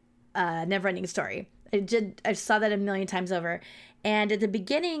Never-Ending Story. I saw that a million times over. And at the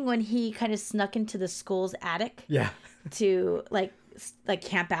beginning, when he kind of snuck into the school's attic to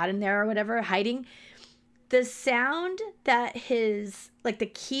camp out in there or whatever, hiding, the sound that the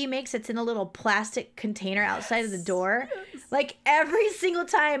key makes, it's in a little plastic container outside of the door. Every single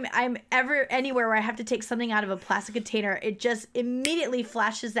time I'm ever anywhere where I have to take something out of a plastic container, it just immediately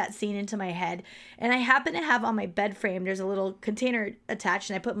flashes that scene into my head. And I happen to have on my bed frame, there's a little container attached,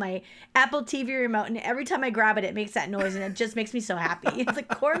 and I put my Apple TV remote, and every time I grab it, it makes that noise, and it just makes me so happy. It's a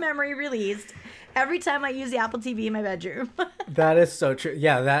core memory released every time I use the Apple TV in my bedroom. That is so true.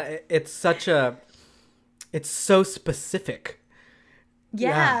 Yeah, it's so specific.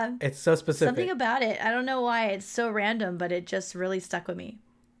 Yeah. It's so specific. Something about it. I don't know why. It's so random, but it just really stuck with me.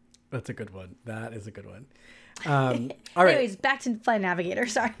 That's a good one. That is a good one. All right. Anyways, back to Flight Navigator.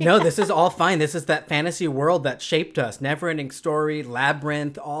 Sorry. No, this is all fine. This is that fantasy world that shaped us. Never-Ending Story,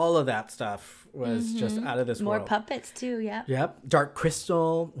 Labyrinth, all of that stuff. was just out of this More world. puppets too. Yeah. Yep. Dark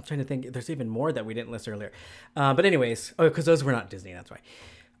Crystal. I'm trying to think. There's even more that we didn't list earlier. But anyways, because those were not Disney. That's why.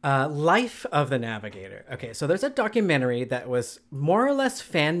 Life of the Navigator. Okay, so there's a documentary that was more or less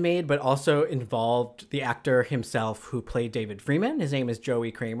fan made, but also involved the actor himself who played David Freeman. His name is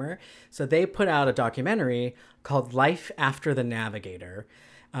Joey Kramer. So they put out a documentary called Life After the Navigator.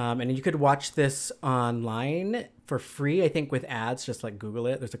 And you could watch this online for free, I think, with ads. Just like Google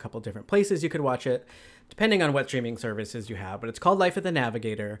it. There's a couple different places you could watch it, depending on what streaming services you have. But it's called Life of the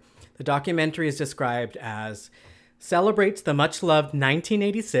Navigator. The documentary is described as celebrates the much-loved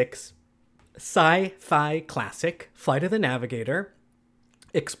 1986 sci-fi classic Flight of the Navigator,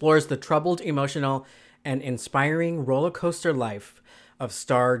 explores the troubled, emotional, and inspiring roller coaster life of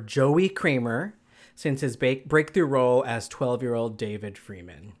star Joey Kramer since his breakthrough role as 12-year-old David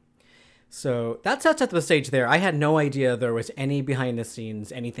Freeman. So that sets up the stage there. I had no idea there was any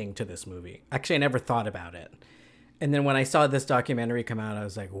behind-the-scenes anything to this movie. Actually, I never thought about it. And then when I saw this documentary come out, I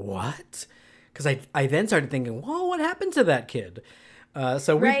was like, what? Because I then started thinking, whoa, what happened to that kid?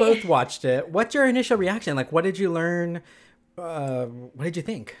 So we both watched it. What's your initial reaction? Like, what did you learn? What did you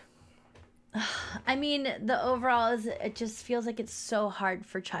think? I mean, the overall is it just feels like it's so hard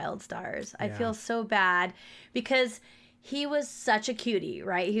for child stars. I feel so bad because he was such a cutie,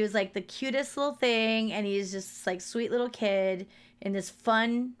 right? He was like the cutest little thing, and he's just like sweet little kid in this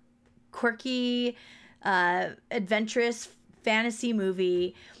fun, quirky, adventurous fantasy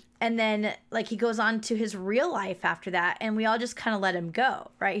movie. And then, like, he goes on to his real life after that, and we all just kind of let him go,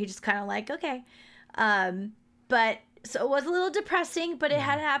 right? He just kind of like, okay. But, so it was a little depressing, but it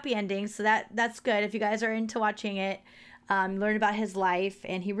had a happy ending, so that's good. If you guys are into watching it, learn about his life,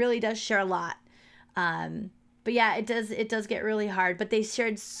 and he really does share a lot. But yeah, it does get really hard. But they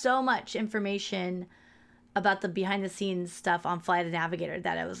shared so much information about the behind-the-scenes stuff on Flight of the Navigator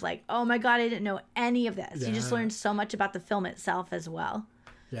that I was like, oh my God, I didn't know any of this. Yeah. You just learned so much about the film itself as well.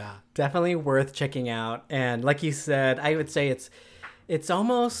 Yeah, definitely worth checking out. And like you said, I would say it's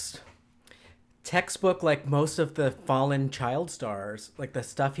almost textbook like most of the fallen child stars, like the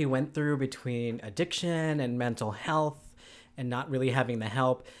stuff he went through between addiction and mental health and not really having the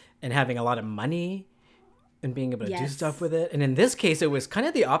help and having a lot of money and being able to do stuff with it. And in this case, it was kind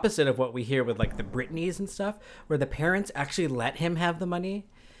of the opposite of what we hear with like the Britneys and stuff, where the parents actually let him have the money.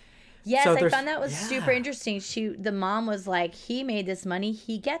 Yes, so I found that was super interesting. The mom was like, he made this money,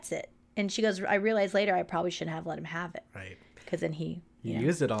 he gets it. And she goes, I realized later I probably shouldn't have let him have it. Right. Because then he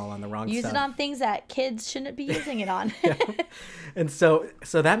used it all on the wrong stuff. Use it on things that kids shouldn't be using it on. And so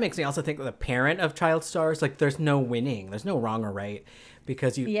that makes me also think that the parent of child stars, like there's no winning. There's no wrong or right.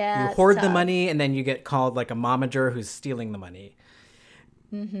 Because you hoard the money and then you get called like a momager who's stealing the money.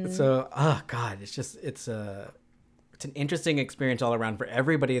 Mm-hmm. So, oh God, it's an interesting experience all around for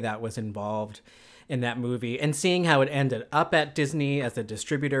everybody that was involved in that movie, and seeing how it ended up at Disney as a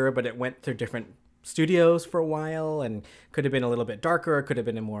distributor, but it went through different studios for a while and could have been a little bit darker, could have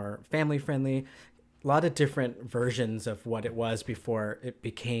been a more family friendly, a lot of different versions of what it was before it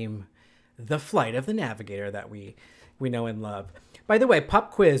became the Flight of the Navigator that we know and love. By the way, pop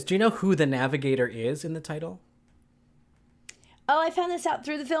quiz, do you know who the Navigator is in the title? Oh, I found this out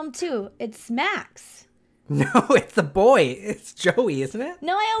through the film too. It's Max. No, it's the boy. It's Joey, isn't it?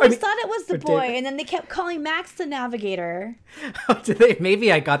 No, I always thought it was the boy, David. And then they kept calling Max the Navigator. Oh, did they?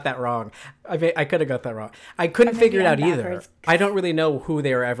 Maybe I got that wrong. I could have got that wrong. I couldn't figure it out either. I don't really know who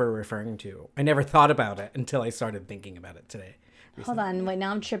they were ever referring to. I never thought about it until I started thinking about it today. Recently. Hold on, wait,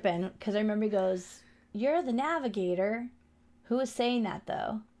 now I'm tripping because I remember he goes, "You're the Navigator." Who was saying that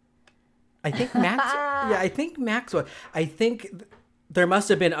though? I think Max. Yeah, I think Max was. I think there must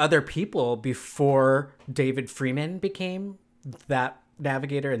have been other people before David Freeman became that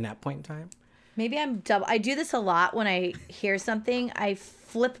Navigator in that point in time. Maybe I'm double. I do this a lot when I hear something. I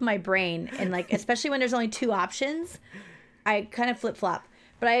flip my brain, and like, especially when there's only two options, I kind of flip flop.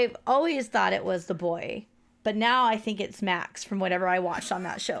 But I've always thought it was the boy. But now I think it's Max from whatever I watched on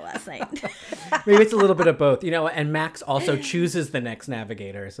that show last night. Maybe it's a little bit of both, and Max also chooses the next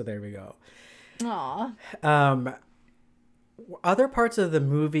Navigator. So there we go. Aw. Other parts of the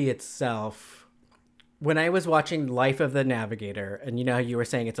movie itself, when I was watching Life of the Navigator, and how you were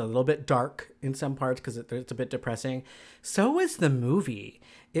saying it's a little bit dark in some parts because it's a bit depressing. So was the movie.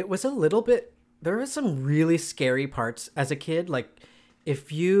 It was a little bit, there was some really scary parts as a kid. Like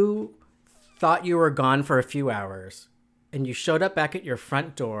if you thought you were gone for a few hours and you showed up back at your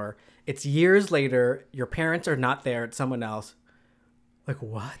front door, it's years later, your parents are not there, it's someone else. Like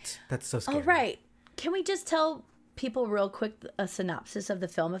what? That's so scary. Oh, right. Can we just tell people real quick a synopsis of the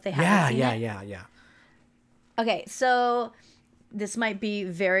film if they haven't seen it? Yeah. Okay, so this might be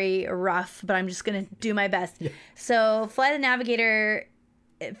very rough, but I'm just going to do my best. Yeah. So Flight of the Navigator,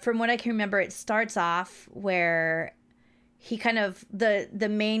 from what I can remember, it starts off where he kind of, the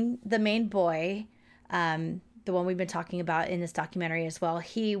main boy, the one we've been talking about in this documentary as well,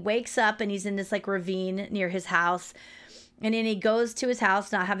 he wakes up and he's in this like ravine near his house. And then he goes to his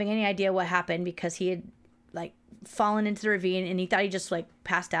house not having any idea what happened because he had like fallen into the ravine and he thought he just like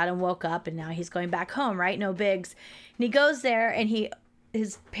passed out and woke up and now he's going back home, right? No bigs. And he goes there and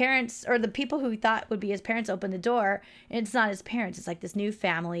his parents, or the people who he thought would be his parents, open the door and it's not his parents. It's like this new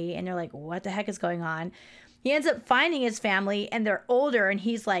family and they're like, what the heck is going on? He ends up finding his family and they're older and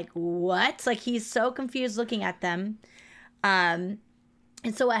he's like, what? Like he's so confused looking at them. And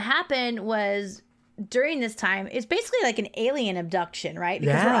so what happened was during this time, it's basically like an alien abduction, right?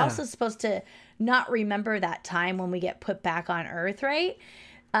 Because we're also supposed to not remember that time when we get put back on Earth, right?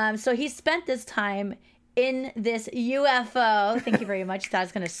 So he spent this time in this UFO. Thank you very much. Thought I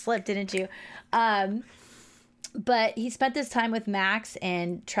was going to slip, didn't you? But he spent this time with Max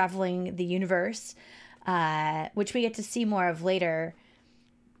and traveling the universe, which we get to see more of later.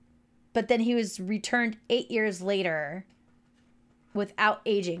 But then he was returned 8 years later without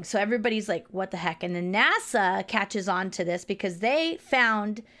aging. So everybody's like, what the heck? And then NASA catches on to this because they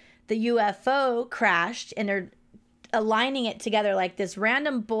found the UFO crashed and they're aligning it together. Like this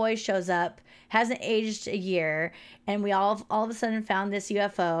random boy shows up, hasn't aged a year, and we all of a sudden found this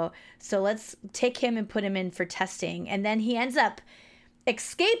UFO. So let's take him and put him in for testing. And then he ends up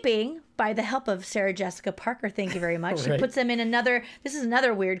escaping by the help of Sarah Jessica Parker. Thank you very much. Right. She puts him in this is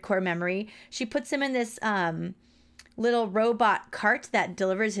another weird core memory. She puts him in this little robot cart that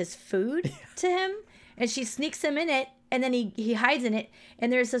delivers his food to him, and she sneaks him in it, and then he hides in it,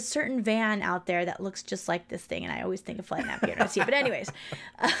 and there's a certain van out there that looks just like this thing, and I always think of Flight Navigator when I see it. But anyways,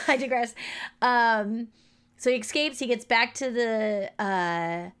 I digress. So he escapes, he gets back to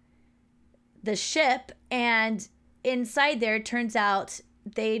the ship, and inside there, it turns out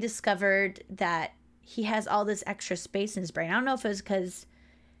they discovered that he has all this extra space in his brain. I don't know if it was because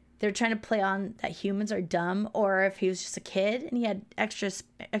they're trying to play on that humans are dumb, or if he was just a kid and he had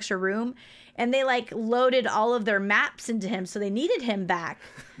extra room, and they like loaded all of their maps into him, so they needed him back.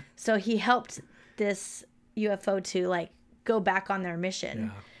 So he helped this UFO to like go back on their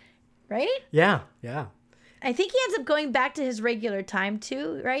mission. Yeah. Right? Yeah. I think he ends up going back to his regular time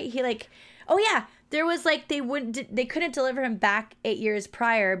too, right? He like, oh yeah, there was like they couldn't deliver him back 8 years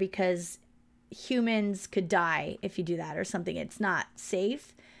prior because humans could die if you do that or something. It's not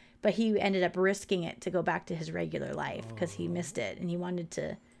safe. But he ended up risking it to go back to his regular life because he missed it and he wanted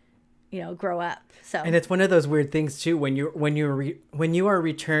to, grow up. So, and it's one of those weird things too when you are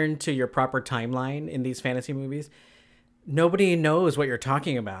returned to your proper timeline in these fantasy movies, nobody knows what you're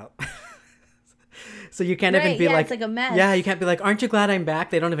talking about. So you can't even be like, it's like a mess. Yeah, you can't be like, aren't you glad I'm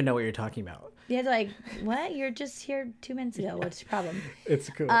back? They don't even know what you're talking about. Yeah, they're like, what? You're just here 2 minutes ago. What's your problem? It's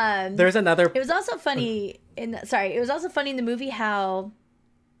cool. There's another. It was also funny in the movie how,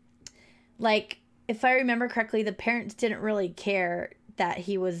 like, if I remember correctly, the parents didn't really care that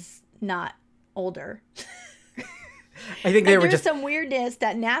he was not older. I think there was some weirdness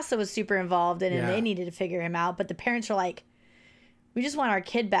that NASA was super involved in and they needed to figure him out. But the parents are like, we just want our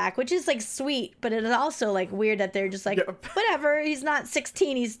kid back, which is like sweet, but it is also like weird that they're just like, whatever, he's not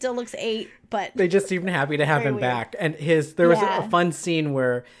 16, he still looks 8, but they just seem happy to have him back. And there was a fun scene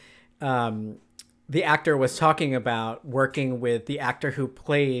where the actor was talking about working with the actor who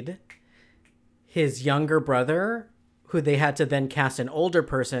played his younger brother, who they had to then cast an older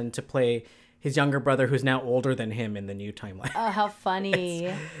person to play his younger brother, who's now older than him in the new timeline. Oh, how funny.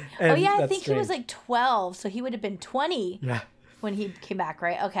 I think he was like 12, so he would have been 20. Yeah. When he came back,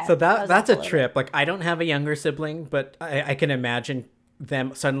 right? Okay. So that's a trip. Like, I don't have a younger sibling, but I can imagine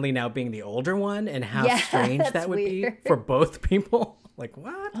them suddenly now being the older one and how strange that would be for both people. Like,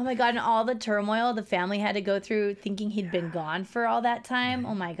 what? Oh my God. And all the turmoil the family had to go through thinking he'd been gone for all that time.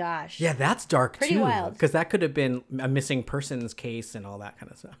 Oh my gosh. Yeah, that's dark Pretty too. wild. Because that could have been a missing persons case and all that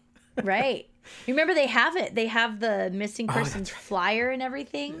kind of stuff. Right. Remember, they have it. They have the missing persons flyer and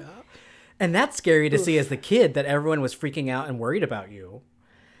everything. Yeah. And that's scary to see as the kid, that everyone was freaking out and worried about you.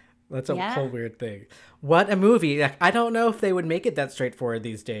 That's a whole weird thing. What a movie. Like, I don't know if they would make it that straightforward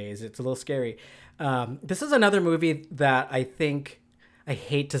these days. It's a little scary. This is another movie that I think, I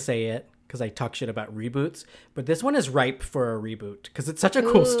hate to say it because I talk shit about reboots, but this one is ripe for a reboot because it's such a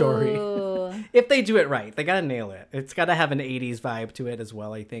cool story. If they do it right, they got to nail it. It's got to have an 80s vibe to it as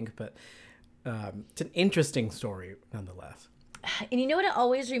well, I think. But it's an interesting story nonetheless. And you know what it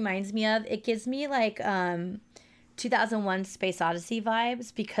always reminds me of? It gives me like 2001 Space Odyssey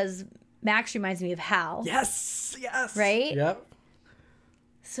vibes because Max reminds me of Hal. Yes. Right? Yep.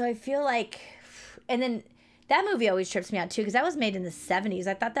 So I feel like, and then that movie always trips me out too, because that was made in the 70s.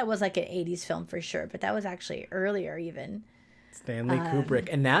 I thought that was like an 80s film for sure, but that was actually earlier even. Stanley Kubrick.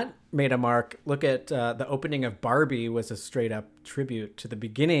 And that made a mark. Look at the opening of Barbie was a straight up tribute to the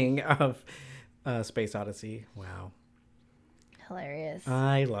beginning of Space Odyssey. Wow. Hilarious.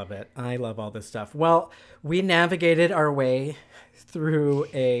 I love it. I love all this stuff. Well, we navigated our way through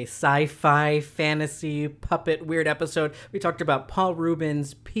a sci-fi, fantasy, puppet, weird episode. We talked about Paul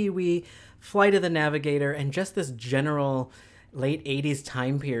Rubens, Pee-wee, Flight of the Navigator, and just this general late 80s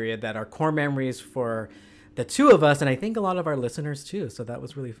time period that are core memories for the two of us, and I think a lot of our listeners too. So that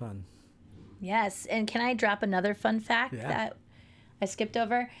was really fun. Yes. And can I drop another fun fact that I skipped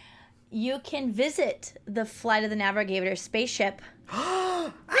over? You can visit the Flight of the Navigator spaceship.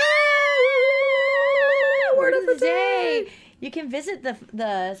 Word of the day! You can visit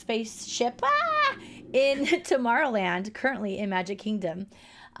the spaceship in Tomorrowland, currently in Magic Kingdom.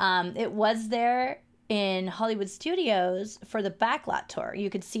 It was there in Hollywood Studios for the backlot tour. You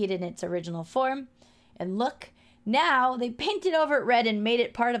could see it in its original form. And look, now they painted over it red and made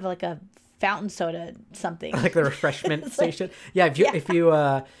it part of like a fountain soda something. Like the refreshment station. Like, if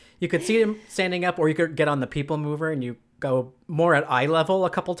you could see him standing up, or you could get on the people mover and you go more at eye level a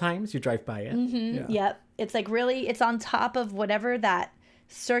couple times. You drive by it. Mm-hmm. Yeah. Yep. It's like really, it's on top of whatever that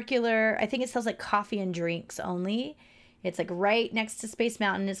circular, I think it sells like coffee and drinks only. It's like right next to Space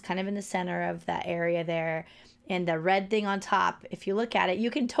Mountain, is kind of in the center of that area there. And the red thing on top, if you look at it,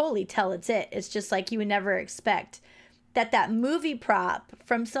 you can totally tell it's it. It's just like you would never expect that movie prop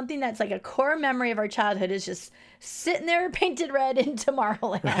from something that's like a core memory of our childhood is just sitting there painted red in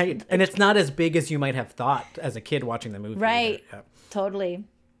Tomorrowland. Right. And it's not as big as you might have thought as a kid watching the movie. Right. Yeah. Totally.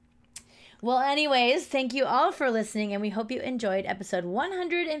 Well, anyways, thank you all for listening, and we hope you enjoyed episode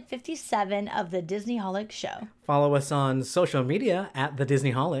 157 of the Disneyholics Show. Follow us on social media at the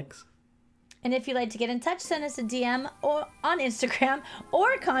Disneyholics. And if you'd like to get in touch, send us a DM or on Instagram,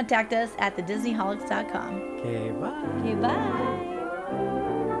 or contact us at thedisneyholics.com. Okay, bye. Okay, bye.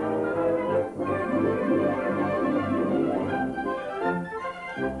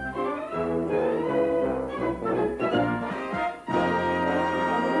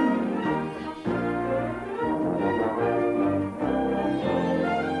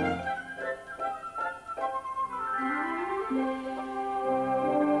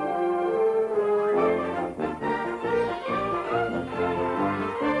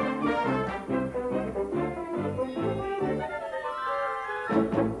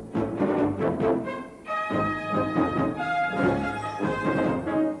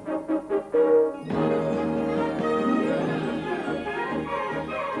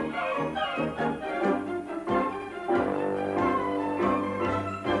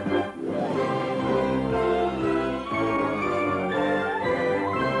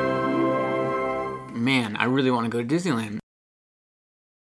 Man, I really want to go to Disneyland.